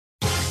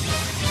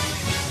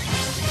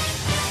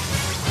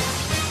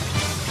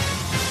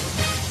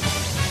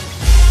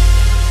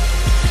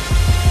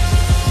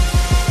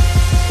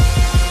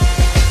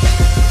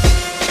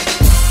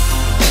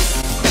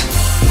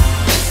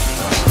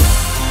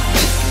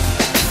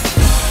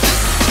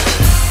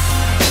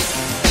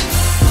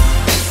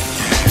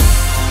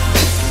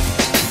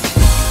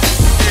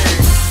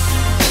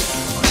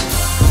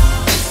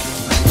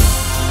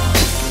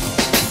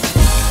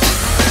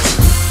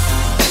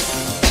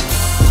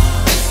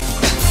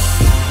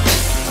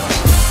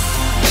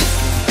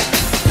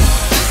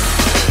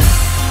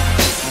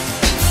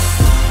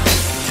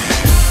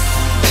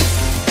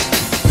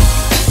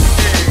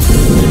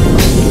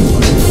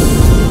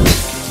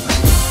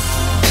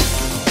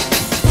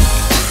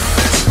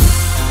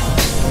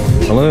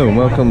Hello and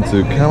welcome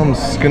to Callum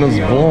Skinner's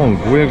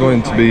vlog. We're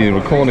going to be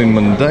recording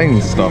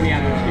mundane stuff,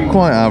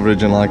 quite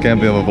average and like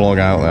every other vlog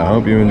out there. I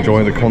hope you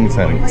enjoy the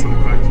content.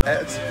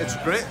 It's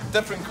great,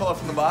 different colour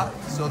from the back,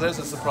 so there's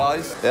a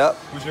surprise. Yeah.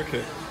 Who's your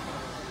kit?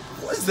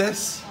 What is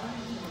this?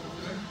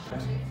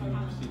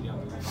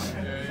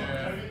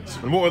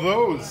 And what are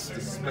those?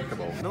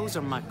 Despicable. Those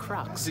are my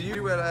Crocs. Do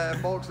you wear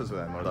boxers with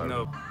them or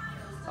No.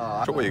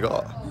 Show what you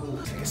got.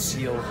 A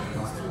seal.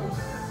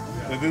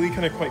 They're really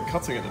kind of quite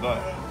cutting at the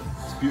back.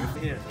 It's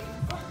beautiful. Yeah.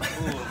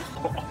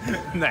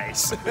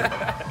 Nice. I've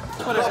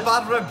got a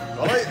bad rim,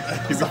 alright?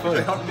 You'll be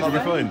fine. You'll be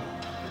fine.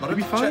 You'll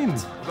be fine.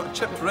 I've got a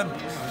chipped rim.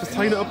 Just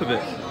tighten it up a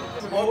bit.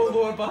 Oh,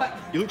 lower back.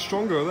 You look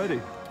stronger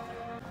already.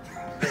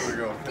 There we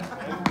go.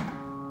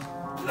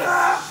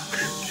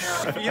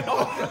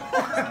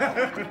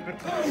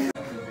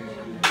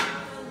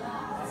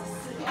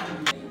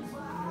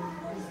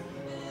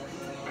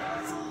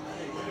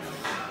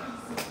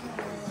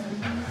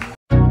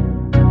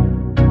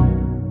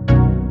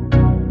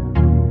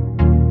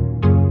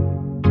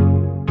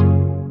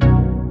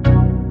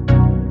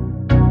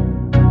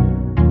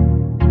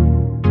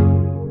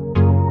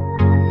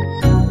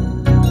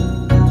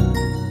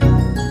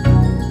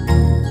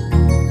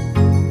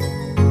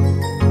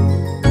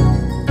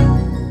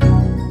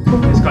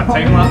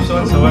 Time lapse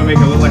on, so I want to make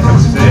it look like a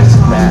success.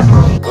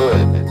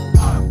 Good.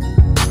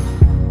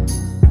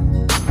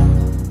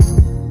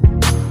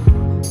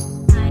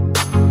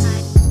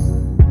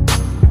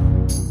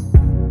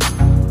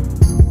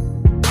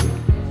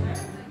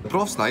 The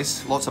broth's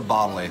nice, lots of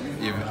barley.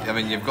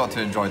 You've got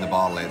to enjoy the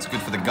barley. It's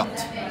good for the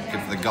gut,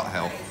 good for the gut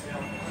health.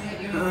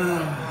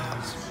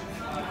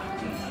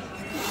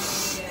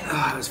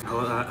 Let's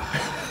call it that.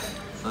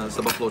 That's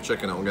the buffalo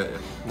chicken it'll get you.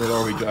 Where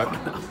are we, Jack?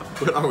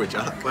 Where are we,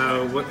 Jack?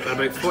 Well, we're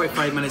about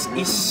 45 minutes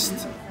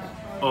east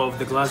of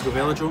the Glasgow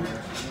Velodrome.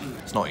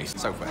 It's not east,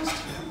 southwest.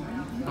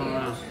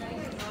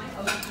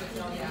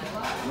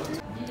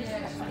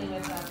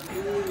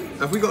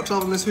 Have we got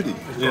travel in this hoodie?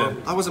 Yeah.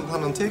 I wasn't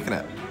planning on taking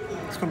it.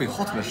 It's going to be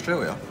hot in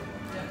Australia.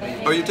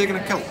 Oh, are you taking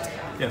a kilt?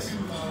 Yes.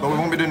 But we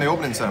won't be doing the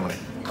opening ceremony.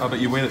 I bet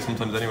you wear it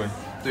sometimes anyway.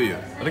 Do you?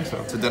 I think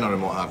so. To dinner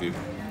and what have you.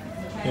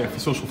 Yeah, for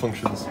social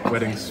functions,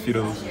 weddings,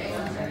 funerals,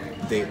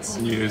 Dates.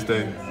 New Year's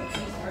Day.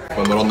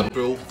 When we're on the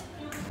pool.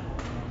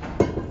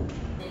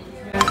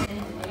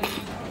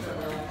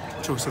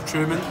 Joseph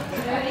Truman.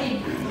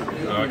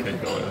 Oh, okay,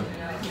 got it.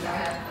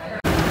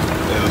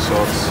 Yeah, the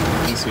shorts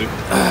and suit.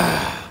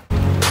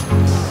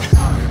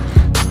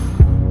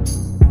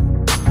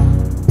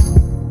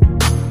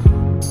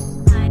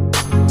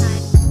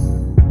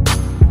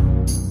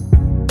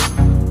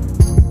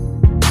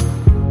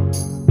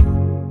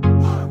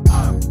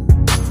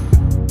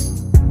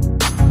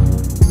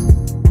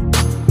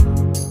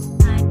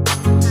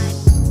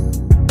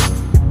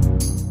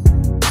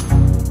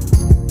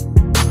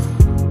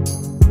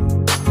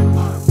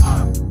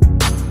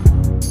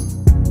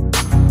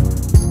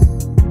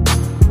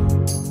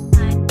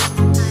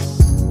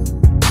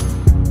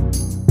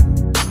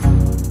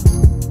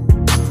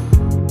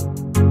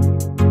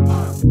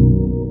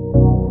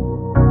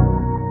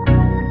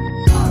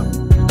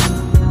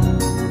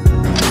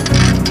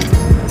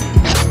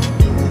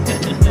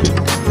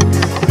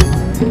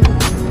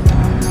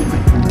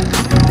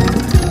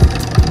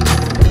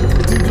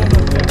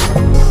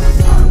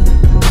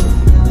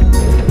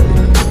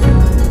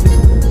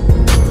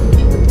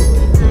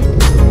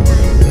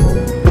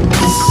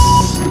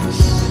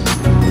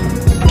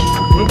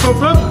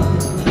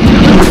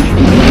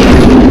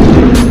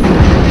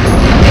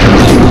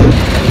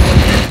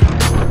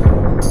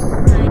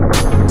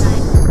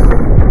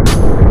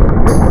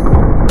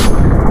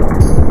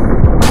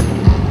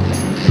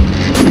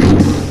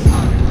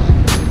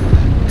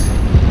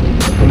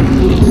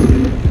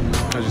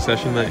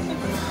 Session, mate.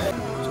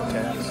 It's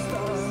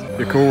okay.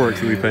 Your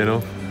co-work's really paying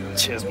off.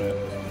 Cheers, mate.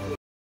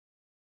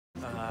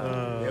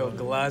 The old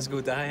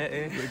Glasgow diet,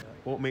 eh?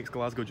 What makes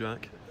Glasgow,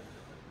 Jack?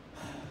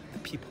 The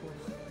people.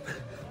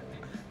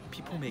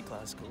 People make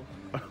Glasgow.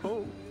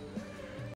 Oh.